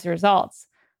 drives results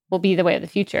will be the way of the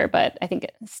future. But I think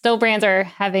still brands are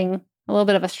having a little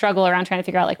bit of a struggle around trying to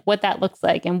figure out like what that looks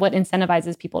like and what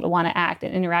incentivizes people to want to act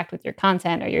and interact with your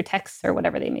content or your texts or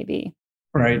whatever they may be.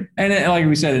 Right. And like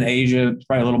we said, in Asia, it's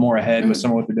probably a little more ahead with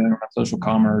some of what they're doing around social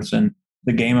commerce and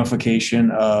the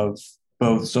gamification of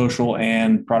both social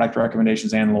and product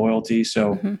recommendations and loyalty.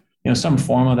 So, some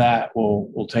form of that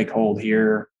will take hold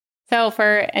here. So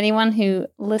for anyone who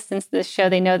listens to this show,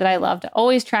 they know that I love to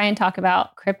always try and talk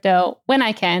about crypto when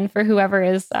I can for whoever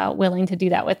is willing to do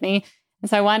that with me. And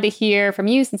so I wanted to hear from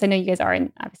you, since I know you guys are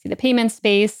in obviously the payment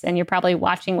space and you're probably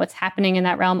watching what's happening in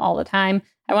that realm all the time.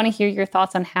 I want to hear your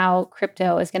thoughts on how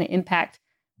crypto is going to impact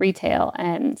retail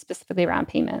and specifically around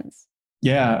payments.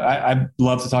 Yeah, I'd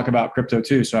love to talk about crypto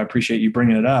too. So I appreciate you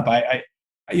bringing it up.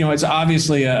 It's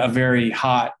obviously a very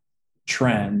hot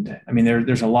trend. I mean,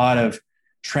 there's a lot of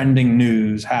trending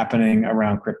news happening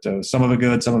around crypto. Some of it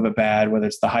good, some of it bad, whether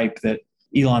it's the hype that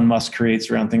Elon Musk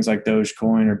creates around things like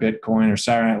Dogecoin or Bitcoin or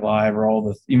Saturday Night Live or all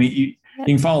the, you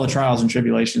can follow the trials and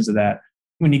tribulations of that.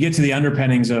 When you get to the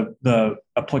underpinnings of the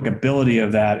applicability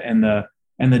of that and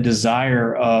the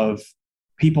desire of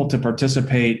people to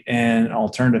participate in an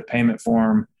alternative payment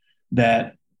form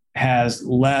that has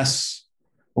less,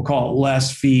 we'll call it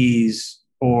less fees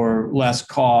or less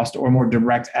cost or more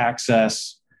direct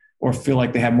access or feel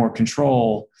like they have more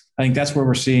control, I think that's where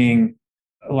we're seeing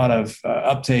a lot of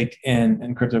uptake in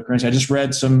cryptocurrency. I just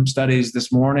read some studies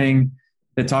this morning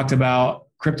that talked about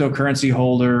cryptocurrency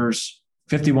holders.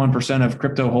 51% of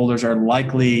crypto holders are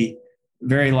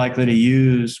very likely to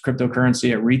use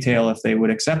cryptocurrency at retail if they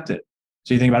would accept it.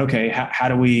 So you think about, okay, how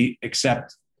do we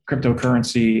accept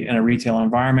cryptocurrency in a retail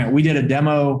environment? We did a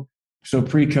demo. So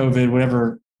pre-COVID,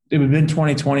 whatever, it would have been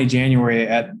 2020, January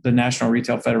at the National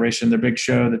Retail Federation, their big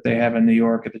show that they have in New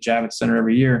York at the Javits Center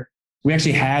every year. We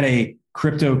actually had a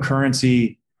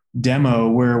cryptocurrency demo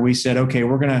where we said, okay,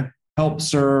 we're going to help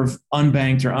serve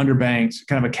unbanked or underbanked,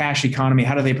 kind of a cash economy.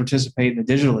 How do they participate in the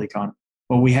digital economy?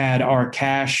 Well, we had our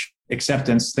cash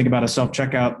acceptance. Think about a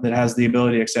self-checkout that has the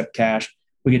ability to accept cash.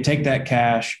 We could take that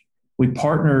cash. We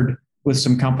partnered with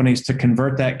some companies to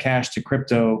convert that cash to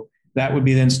crypto. That would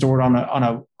be then stored on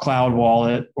a cloud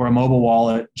wallet or a mobile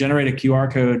wallet, generate a QR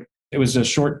code. It was a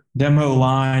short demo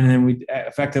line, and then we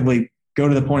effectively go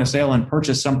to the point of sale and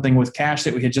purchase something with cash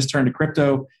that we had just turned to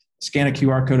crypto, scan a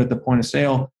QR code at the point of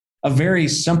sale. A very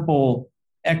simple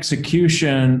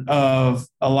execution of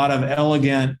a lot of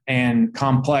elegant and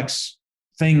complex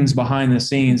things behind the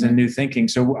scenes and new thinking.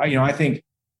 So, I think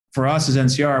for us as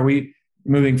NCR, we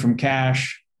moving from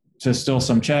cash to still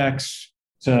some checks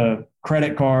to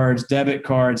credit cards, debit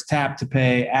cards, tap to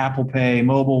pay, Apple Pay,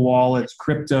 mobile wallets,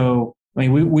 crypto. I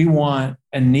mean, we want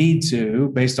and need to,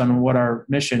 based on what our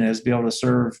mission is, be able to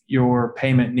serve your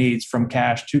payment needs from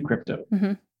cash to crypto.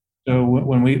 Mm-hmm. So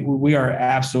when we are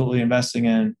absolutely investing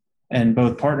in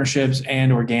both partnerships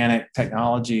and organic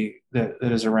technology that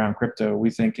is around crypto. We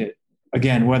think it,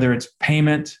 again, whether it's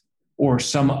payment or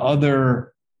some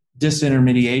other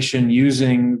disintermediation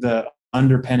using the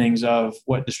underpinnings of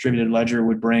what distributed ledger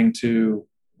would bring to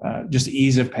just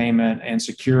ease of payment and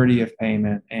security of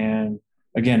payment and,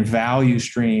 again, value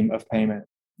stream of payment.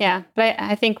 Yeah. But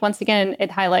I think once again,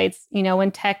 it highlights,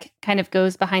 when tech kind of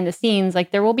goes behind the scenes,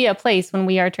 like there will be a place when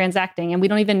we are transacting and we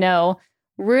don't even know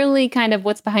really kind of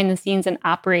what's behind the scenes and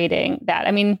operating that.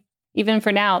 I mean, even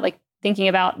for now, like thinking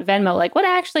about Venmo, like what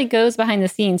actually goes behind the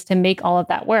scenes to make all of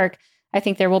that work? I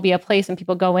think there will be a place when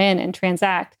people go in and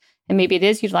transact, and maybe it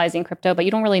is utilizing crypto, but you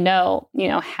don't really know,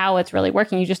 how it's really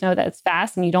working. You just know that it's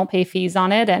fast and you don't pay fees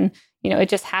on it. And, it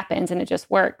just happens and it just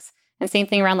works. And same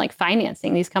thing around like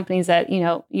financing these companies that,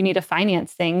 you need to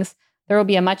finance things. There will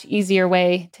be a much easier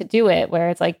way to do it where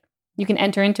it's like you can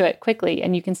enter into it quickly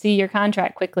and you can see your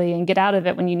contract quickly and get out of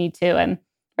it when you need to. And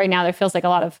right now there feels like a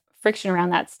lot of friction around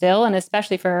that still. And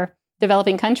especially for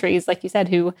developing countries, like you said,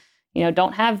 who,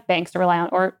 don't have banks to rely on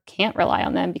or can't rely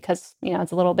on them because,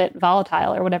 it's a little bit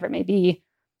volatile or whatever it may be.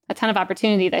 A ton of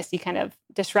opportunity that I see kind of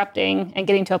disrupting and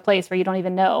getting to a place where you don't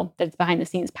even know that it's behind the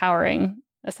scenes powering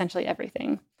essentially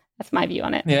everything. That's my view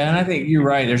on it. Yeah. And I think you're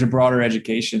right. There's a broader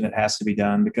education that has to be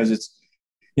done because it's,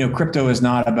 crypto is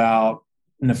not about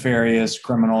nefarious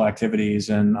criminal activities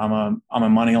and I'm a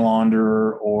money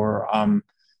launderer or I'm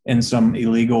in some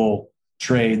illegal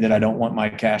trade that I don't want my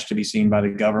cash to be seen by the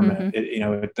government.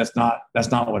 Mm-hmm. That's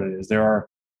not what it is. There are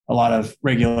a lot of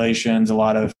regulations, a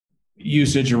lot of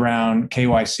usage around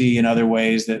KYC and other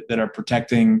ways that are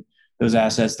protecting those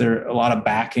assets. There are a lot of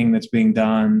backing that's being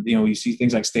done. You see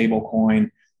things like stablecoin.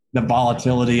 The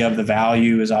volatility of the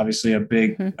value is obviously a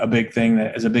big thing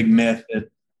that is a big myth that,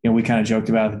 we kind of joked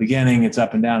about at the beginning. It's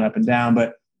up and down,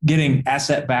 but getting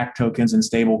asset-backed tokens and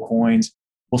stable coins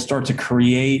will start to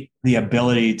create the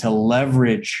ability to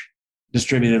leverage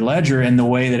distributed ledger in the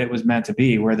way that it was meant to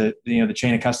be, where the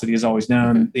chain of custody is always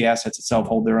known. Mm-hmm. The assets itself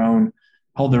hold their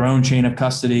own chain of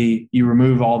custody. You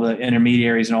remove all the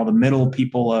intermediaries and all the middle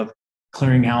people of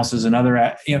clearinghouses and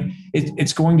other,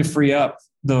 it's going to free up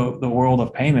the world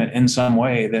of payment in some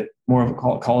way that more of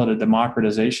call it a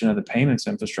democratization of the payments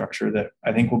infrastructure that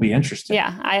I think will be interesting.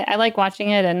 Yeah, I like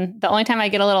watching it. And the only time I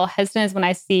get a little hesitant is when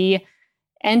I see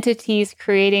entities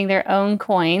creating their own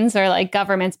coins or like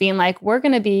governments being like, we're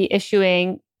going to be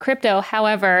issuing crypto.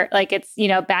 However, like it's,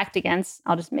 backed against,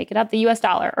 I'll just make it up, the US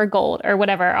dollar or gold or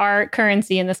whatever, our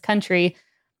currency in this country.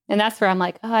 And that's where I'm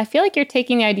like, I feel like you're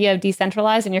taking the idea of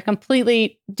decentralized and you're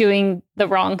completely doing the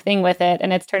wrong thing with it.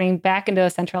 And it's turning back into a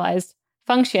centralized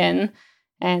function.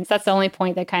 And so that's the only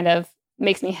point that kind of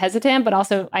makes me hesitant. But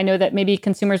also I know that maybe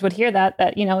consumers would hear that,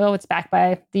 it's backed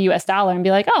by the US dollar and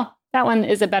be like, oh, that one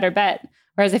is a better bet.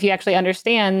 Whereas if you actually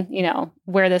understand,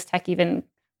 where this tech even,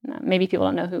 maybe people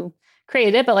don't know who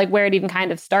created it, but like where it even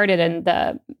kind of started and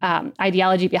the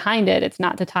ideology behind it, it's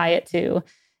not to tie it to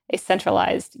a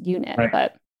centralized unit. Right.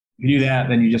 But if you do that,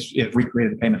 then you just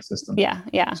recreated the payment system.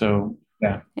 Yeah. So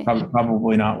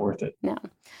probably not worth it. No.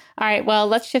 All right. Well,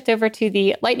 let's shift over to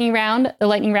the lightning round. The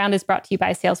lightning round is brought to you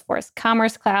by Salesforce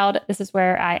Commerce Cloud. This is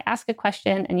where I ask a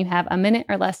question and you have a minute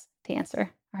or less to answer.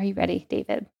 Are you ready,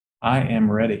 David? I am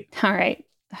ready. All right.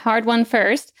 The hard one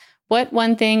first. What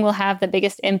one thing will have the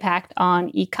biggest impact on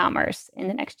e-commerce in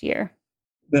the next year?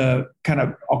 The kind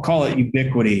of, I'll call it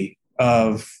ubiquity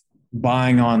of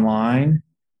buying online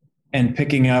and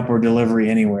picking up or delivery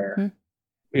anywhere.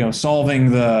 Mm-hmm.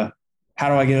 Solving how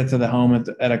do I get it to the home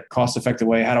at a cost-effective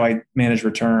way? How do I manage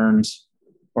returns?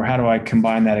 Or how do I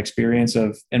combine that experience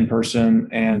of in-person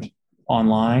and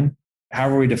online?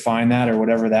 However we define that or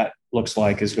whatever that looks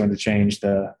like is going to change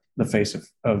the face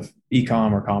of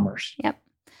e-com or commerce. Yep.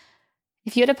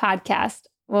 If you had a podcast,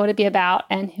 what would it be about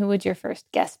and who would your first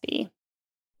guest be?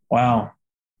 Wow.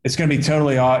 it's going to be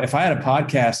totally odd. If I had a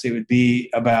podcast, it would be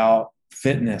about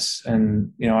fitness.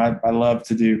 And, I love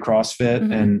to do CrossFit.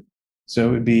 Mm-hmm. And so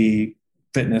it would be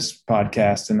fitness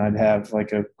podcast. And I'd have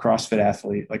like a CrossFit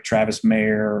athlete like Travis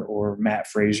Mayer or Matt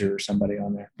Frazier or somebody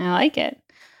on there. I like it.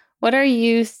 What are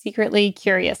you secretly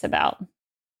curious about?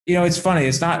 It's funny.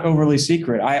 It's not overly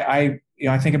secret. I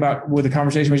think about with the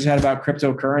conversation we just had about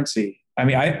cryptocurrency. I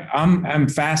mean, I'm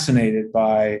fascinated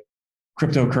by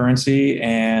cryptocurrency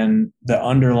and the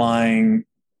underlying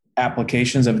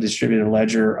applications of a distributed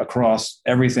ledger across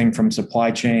everything from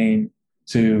supply chain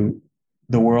to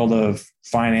the world of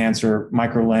finance or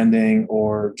micro lending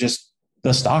or just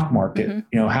the stock market.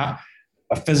 Mm-hmm. How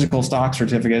a physical stock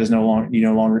certificate is no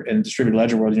longer in the distributed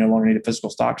ledger world. You no longer need a physical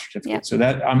stock certificate. Yep. So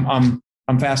that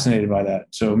I'm fascinated by that.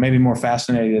 So maybe more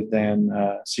fascinated than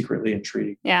secretly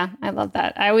intrigued. Yeah, I love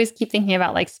that. I always keep thinking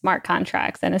about like smart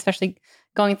contracts, and especially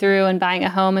going through and buying a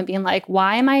home and being like,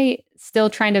 why am I still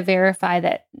trying to verify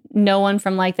that no one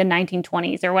from like the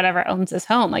 1920s or whatever owns this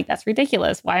home? Like, that's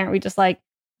ridiculous. Why aren't we just like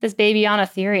this baby on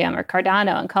Ethereum or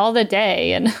Cardano and call it a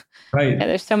day? And right.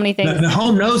 There's so many things. The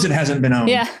home knows it hasn't been owned.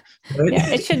 Yeah. Right? Yeah,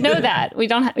 it should know that. We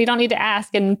don't need to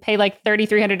ask and pay like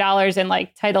 $3,300 in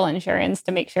like title insurance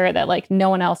to make sure that like no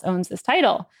one else owns this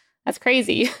title. That's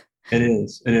crazy. It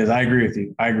is. I agree with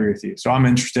you. So I'm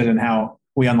interested in how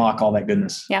we unlock all that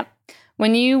goodness. Yep.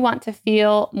 When you want to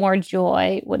feel more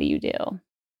joy, what do you do?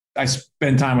 I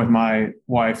spend time with my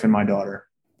wife and my daughter.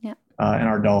 Yeah. And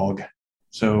our dog.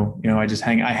 So,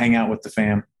 I hang out with the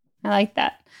fam. I like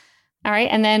that. All right.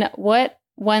 And then what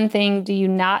one thing do you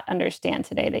not understand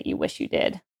today that you wish you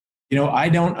did? I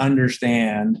don't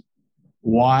understand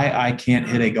why I can't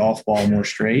hit a golf ball more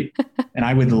straight. And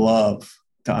I would love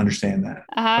to understand that.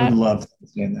 I would love to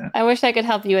understand that. I wish I could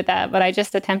help you with that, but I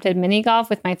just attempted mini golf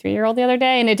with my 3-year-old the other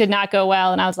day and it did not go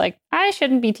well. And I was like, I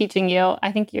shouldn't be teaching you.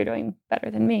 I think you're doing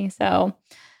better than me. So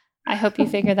I hope you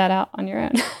figure that out on your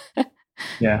own.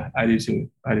 Yeah, I do too.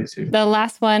 The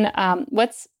last one,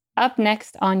 what's up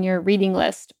next on your reading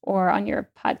list or on your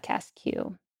podcast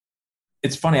queue?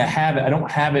 It's funny. I don't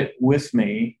have it with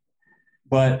me,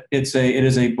 but it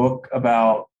is a book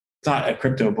about, it's not a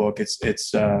crypto book.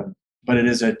 But it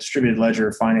is a distributed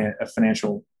ledger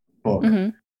financial book. Mm-hmm.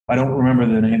 I don't remember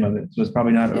the name of it. So it's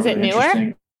probably not. Is it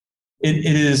newer? It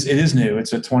is new.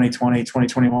 It's a 2020,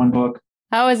 2021 book.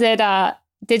 How is it?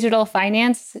 Digital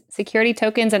finance, security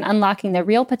tokens, and unlocking the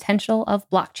real potential of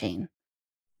blockchain.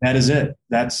 That is it.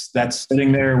 That's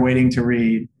sitting there waiting to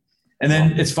read. And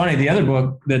then it's funny. The other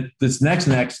book that's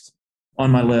next on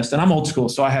my list, and I'm old school,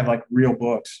 so I have like real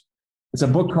books. It's a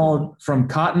book called From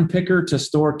Cotton Picker to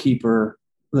Storekeeper,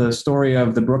 the story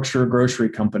of the Brookshire Grocery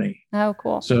Company. Oh,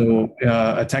 cool. So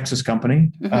a Texas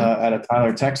company out of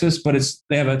Tyler, Texas, but it's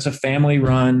a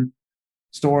family-run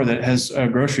store that has a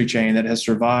grocery chain that has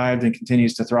survived and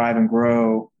continues to thrive and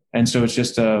grow. And so it's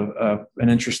just an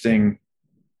interesting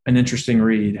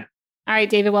read. All right,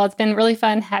 David. Well, it's been really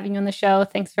fun having you on the show.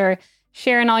 Thanks for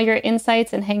sharing all your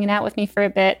insights and hanging out with me for a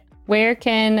bit. Where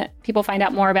can people find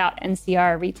out more about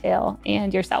NCR Retail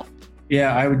and yourself?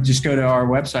 Yeah, I would just go to our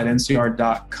website,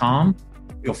 ncr.com.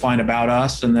 You'll find about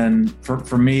us. And then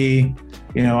for me,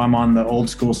 I'm on the old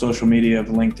school social media of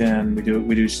LinkedIn.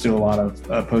 We do still a lot of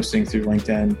posting through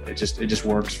LinkedIn. It just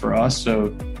works for us.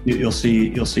 So you'll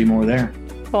see more there.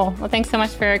 Cool. Well, thanks so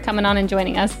much for coming on and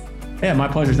joining us. Yeah, my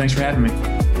pleasure. Thanks for having me.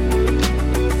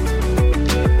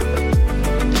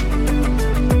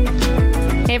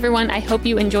 Hey everyone, I hope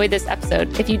you enjoyed this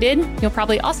episode. If you did, you'll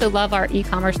probably also love our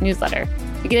e-commerce newsletter.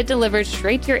 To get it delivered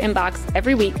straight to your inbox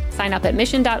every week, sign up at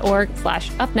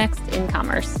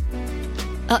mission.org/upnextincommerce.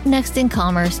 Up Next in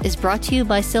Commerce is brought to you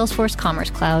by Salesforce Commerce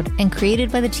Cloud and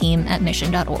created by the team at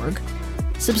mission.org.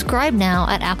 Subscribe now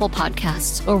at Apple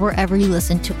Podcasts or wherever you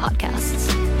listen to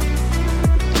podcasts.